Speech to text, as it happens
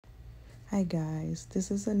Hi guys, this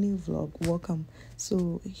is a new vlog. Welcome.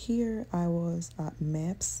 So here I was at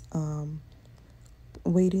MEPS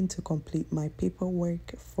waiting to complete my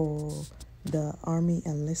paperwork for the army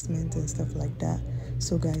enlistment and stuff like that.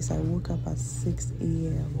 So guys, I woke up at 6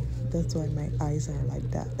 a.m. That's why my eyes are like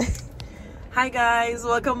that. Hi guys,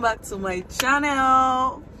 welcome back to my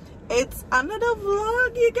channel. It's another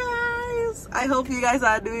vlog, you guys. I hope you guys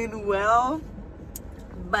are doing well,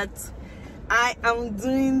 but I am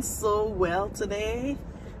doing so well today.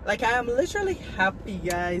 Like, I am literally happy,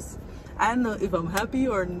 guys. I don't know if I'm happy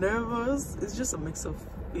or nervous. It's just a mix of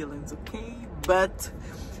feelings, okay? But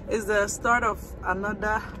it's the start of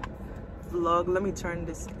another vlog. Let me turn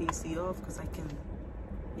this AC off because I can,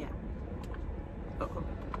 yeah. Uh-oh.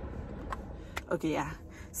 Okay, yeah.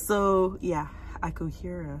 So, yeah, I could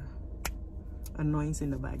hear a noise in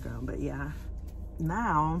the background, but yeah.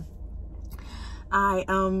 Now, I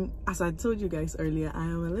as I told you guys earlier, I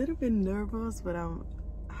am a little bit nervous, but I'm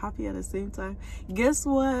happy at the same time. Guess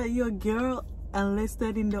what? Your girl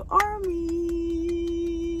enlisted in the army.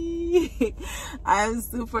 I am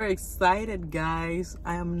super excited, guys.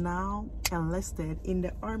 I am now enlisted in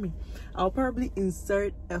the army. I'll probably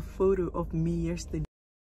insert a photo of me yesterday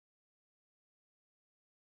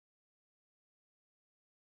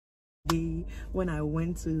when I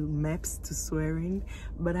went to MEPS to swearing,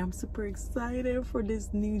 but I'm super excited for this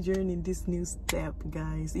new journey, this new step,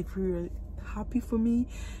 guys. If you're happy for me,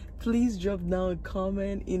 please drop down a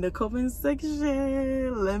comment in the comment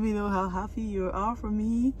section. Let me know how happy you are for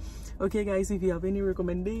me. Okay guys, if you have any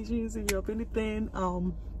recommendations, if you have anything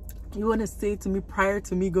you want to say to me prior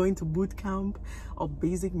to me going to boot camp or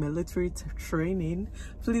basic military training,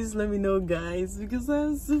 please let me know, guys, because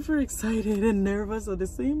I'm super excited and nervous at the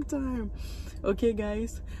same time. Okay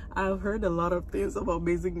guys, I've heard a lot of things about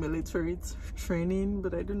basic military training,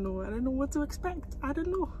 but I don't know what to expect. I don't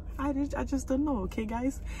know. I just don't know. Okay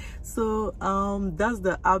guys, so that's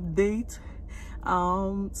the update.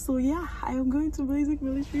 So yeah, I am going to basic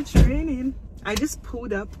military training. I just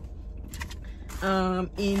pulled up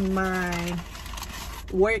in my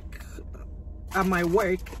work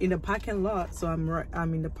in the parking lot. So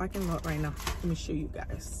I'm in the parking lot right now. Let me show you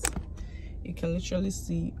guys. You can literally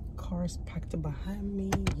see cars parked behind me.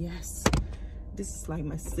 Yes, this is like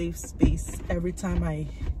my safe space. Every time I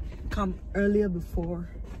come earlier before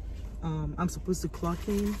I'm supposed to clock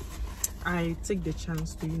in, I take the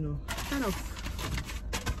chance to, you know, kind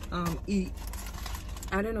of eat.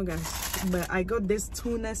 I don't know guys, but I got this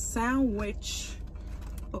tuna sandwich.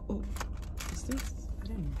 Oh, is this? I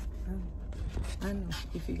don't know. I don't know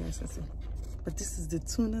if you guys can see, but this is the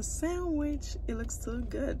tuna sandwich. It looks so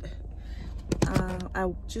good.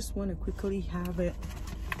 I just want to quickly have it.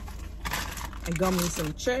 I got me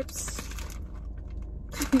some chips.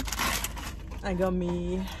 I got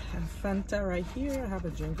me a Fanta right here. I have a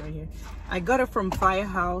drink right here. I got it from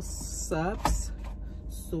Firehouse Subs.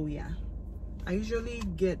 So yeah, I usually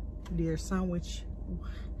get their sandwich.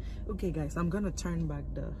 Okay guys, I'm gonna turn back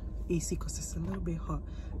the AC because it's a little bit hot,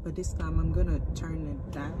 but this time I'm gonna turn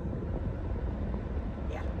it down.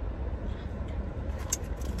 Yeah,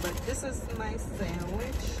 but this is my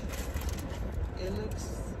sandwich. It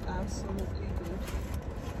looks absolutely good.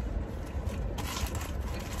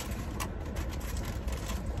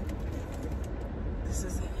 This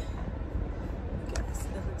is it, guys.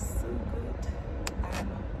 It looks so good. I don't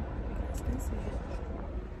know if you guys can see it,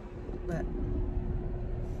 but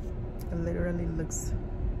it literally looks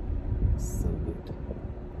so good.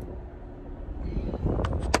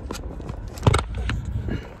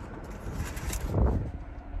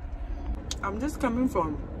 I'm just coming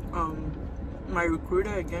from my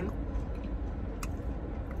recruiter again.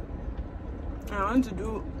 I want to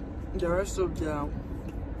do the rest of the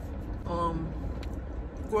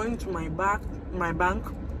going to my bank,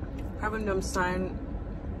 having them sign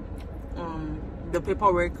the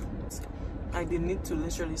paperwork. I did need to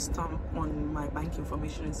literally stamp on my bank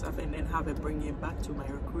information and stuff, and then have it bring it back to my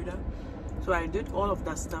recruiter. So I did all of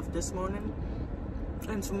that stuff this morning,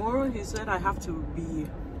 and tomorrow he said I have to be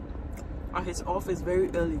at his office very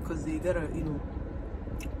early because they gotta, you know,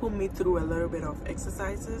 put me through a little bit of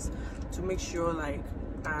exercises to make sure like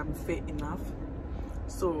I'm fit enough.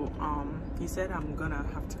 So he said I'm gonna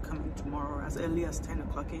have to come in tomorrow as early as 10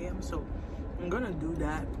 o'clock a.m. so I'm gonna do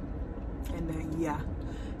that. And then yeah,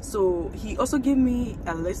 so he also gave me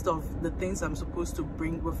a list of the things I'm supposed to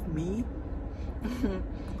bring with me.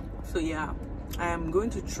 So yeah, I am going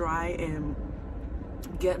to try and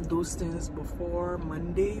get those things before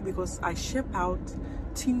Monday because I ship out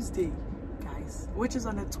Tuesday, guys, which is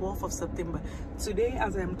on the 12th of September. Today,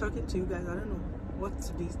 as I'm talking to you guys, I don't know what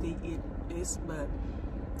today's date it is, but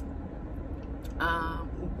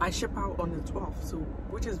I ship out on the 12th, so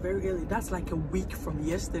which is very early. That's like a week from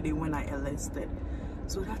yesterday when I enlisted.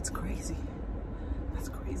 So that's crazy. That's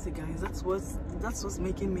crazy, guys. That's what's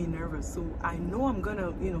making me nervous. So I know I'm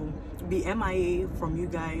gonna, you know, be MIA from you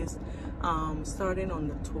guys starting on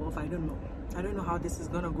the 12th. I don't know how this is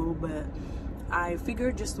gonna go, but I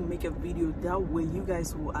figured just to make a video that way you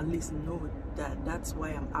guys will at least know that that's why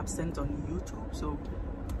I'm absent on YouTube. So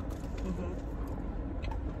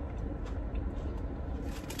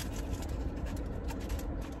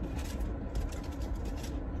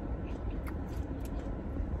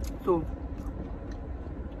so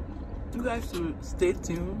you guys should stay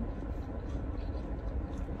tuned.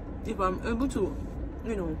 If I'm able to,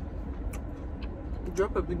 you know,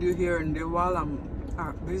 drop a video here and there while I'm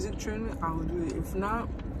at basic training, I will do it. If not,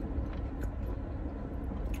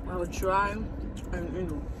 I will try and, you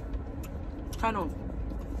know, kind of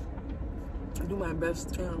do my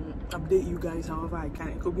best and update you guys however I can.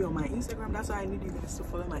 It could be on my Instagram. That's why I need you guys to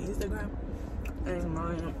follow my Instagram and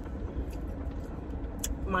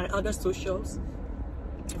my other socials.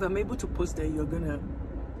 If I'm able to post there, you're gonna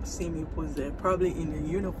see me post there, probably in a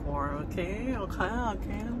uniform. Okay.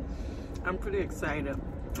 I'm pretty excited.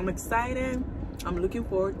 I'm looking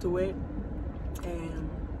forward to it, and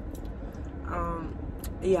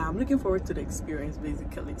yeah, I'm looking forward to the experience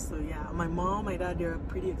basically. So yeah, my mom, my dad, they're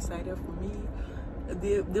pretty excited for me.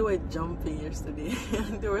 They were jumping yesterday.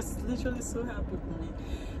 They were literally so happy for me.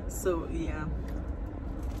 So yeah.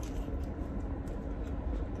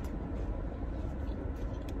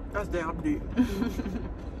 That's the update.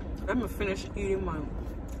 Let me finish eating my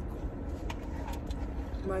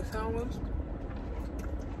sandwich,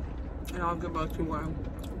 and I'll get back to why.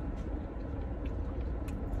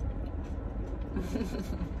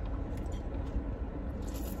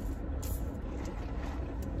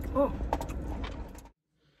 Oh,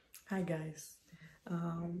 hi guys,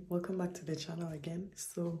 welcome back to the channel again.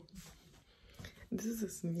 So this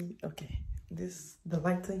is me. Okay, the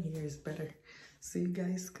lighting here is better, so you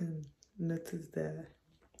guys can notice that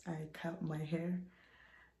I cut my hair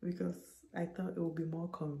because I thought it would be more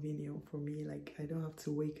convenient for me. Like, I don't have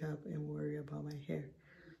to wake up and worry about my hair.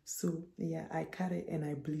 So yeah, I cut it and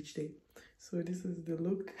I bleached it. So this is the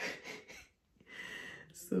look.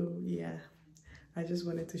 So yeah, I just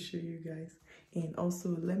wanted to show you guys. And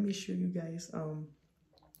also let me show you guys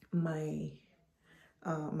my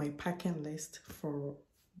packing list for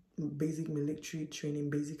basic military training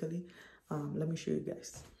basically. Let me show you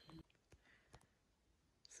guys.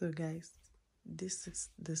 So guys, this is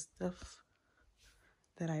the stuff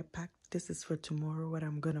that I packed. This is for tomorrow, what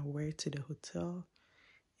I'm gonna wear to the hotel.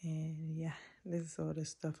 And yeah, this is all the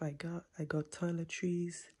stuff I got. I got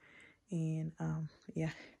toiletries, and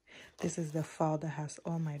yeah, this is the file that has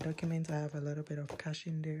all my documents. I have a little bit of cash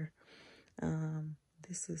in there.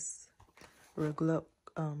 This is regular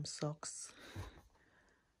socks,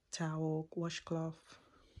 towel, washcloth,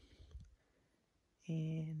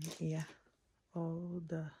 and yeah, all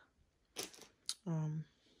the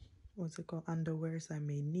what's it called, underwears I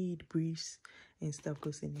may need, briefs and stuff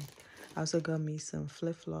goes in there. I also got me some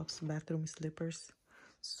flip-flops, bathroom slippers.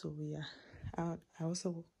 So yeah, I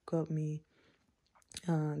also got me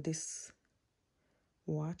this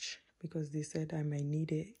watch because they said I might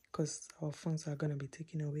need it because our phones are gonna be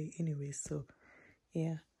taken away anyway. So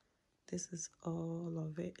yeah, this is all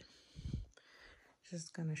of it.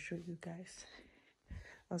 Just gonna show you guys.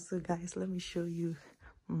 Also guys, let me show you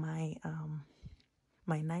my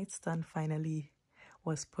my nightstand finally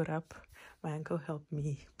was put up. My uncle helped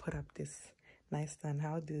me put up this nightstand.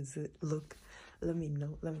 How does it look? Let me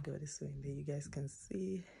know. Let me go this way and then you guys can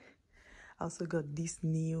see. I also got these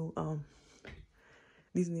new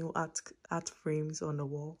art frames on the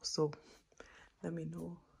wall. So let me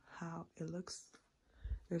know how it looks.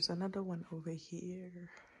 There's another one over here.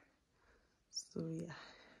 So yeah.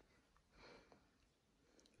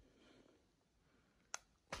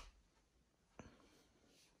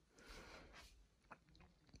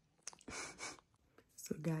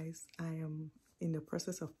 So guys, I am in the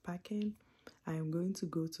process of packing. I am going to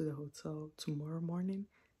go to the hotel tomorrow morning.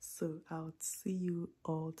 So I'll see you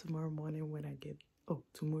all tomorrow morning when I get, oh,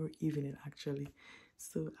 tomorrow evening actually.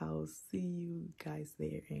 So I'll see you guys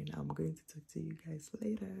there and I'm going to talk to you guys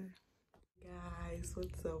later. Guys,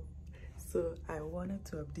 what's up? So I wanted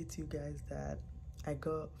to update you guys that I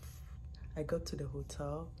got to the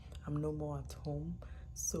hotel. I'm no more at home.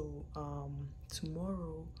 So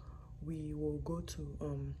tomorrow we will go to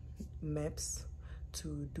MEPS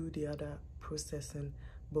to do the other processing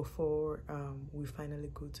before we finally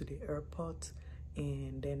go to the airport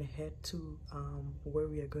and then head to where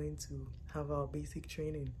we are going to have our basic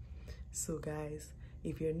training. So guys,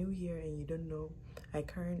 if you're new here and you don't know, I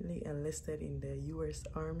currently enlisted in the US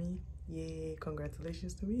Army. Yay,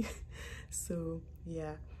 congratulations to me. So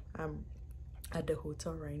yeah, I'm at the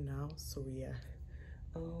hotel right now. So yeah,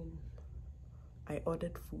 I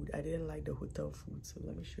ordered food. I didn't like the hotel food, so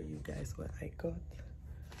let me show you guys what I got.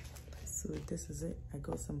 So this is it. I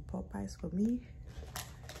got some Popeyes for me,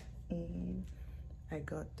 and I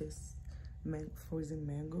got this frozen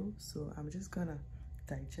mango. So I'm just gonna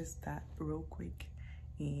digest that real quick,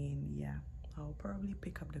 and yeah, I'll probably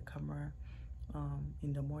pick up the camera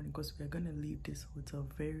in the morning because we're gonna leave this hotel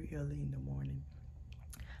very early in the morning.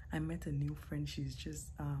 I met a new friend. She's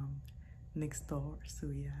just next door, so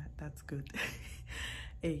yeah, that's good.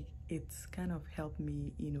 It's kind of helped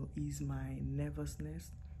me, you know, ease my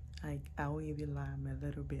nervousness. I won't even lie, I'm a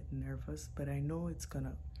little bit nervous, but I know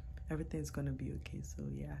everything's gonna be okay. So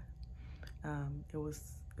yeah, it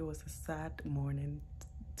was a sad morning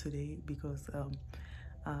today because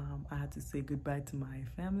I had to say goodbye to my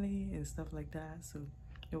family and stuff like that. So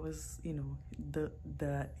it was, you know,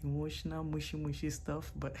 the emotional mushy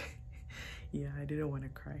stuff, but yeah, I didn't want to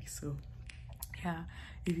cry. So yeah,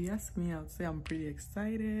 if you ask me, I would say I'm pretty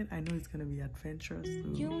excited. I know it's gonna be adventurous, so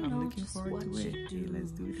I'm looking forward to it. Okay,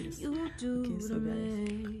 let's do this. Okay, so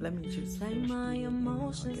guys, let me just finish my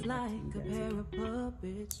emotions like a pair of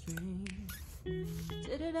puppet strings.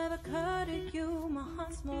 Did it ever occur to you my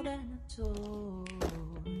heart's more than a toy?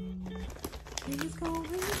 Please go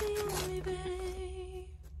easy on me, babe.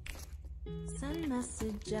 Send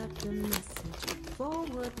message after message,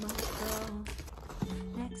 forward my thoughts.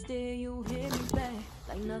 Next day you hit me back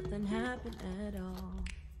like nothing happened at all.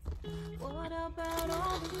 What about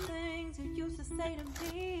all the things you used to say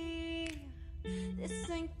to me? This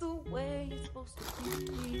ain't the way it's supposed to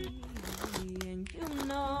be. And you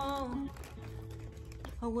know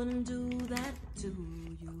I wouldn't do that to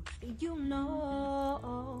you. You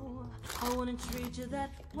know I wouldn't treat you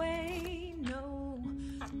that way. No,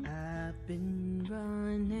 I've been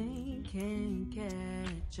running, can't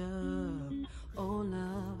catch up. Oh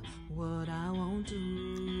love, what I won't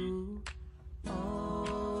do.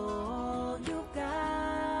 Oh, you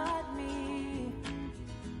got me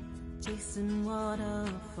chasing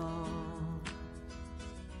waterfall.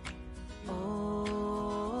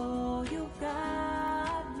 Oh, you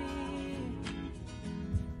got me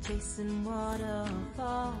chasing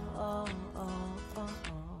waterfall.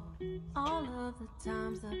 All of the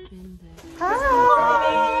times I've been there. Hi.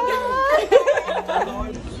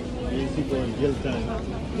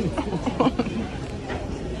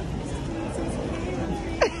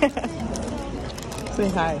 Say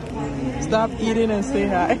hi. Stop eating and say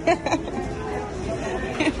hi.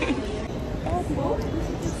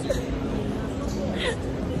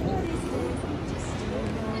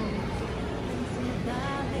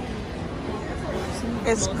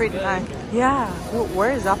 It's pretty nice. Yeah.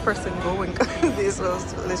 Where is that person going? This was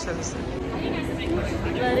delicious.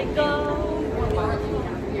 Let it go.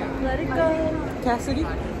 Let it go. Cassidy?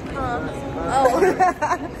 Oh.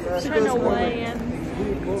 Trying to weigh in.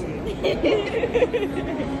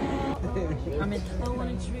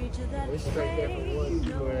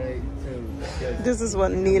 This is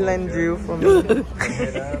what Neelan drew for me.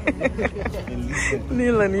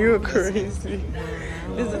 Neelan, you're crazy.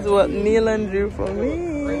 This is what Neelan drew for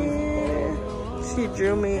me. She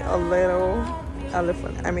drew me a little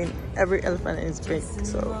elephant. I mean, every elephant is big,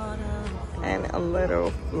 so. And a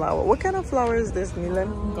little flower. What kind of flower is this,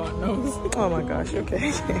 Neelan? God knows. Oh my gosh,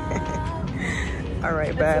 okay. All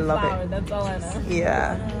right, but I love flower, it. That's all I know.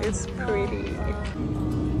 Yeah, it's pretty.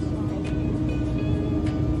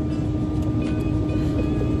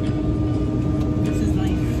 This is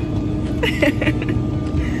nice.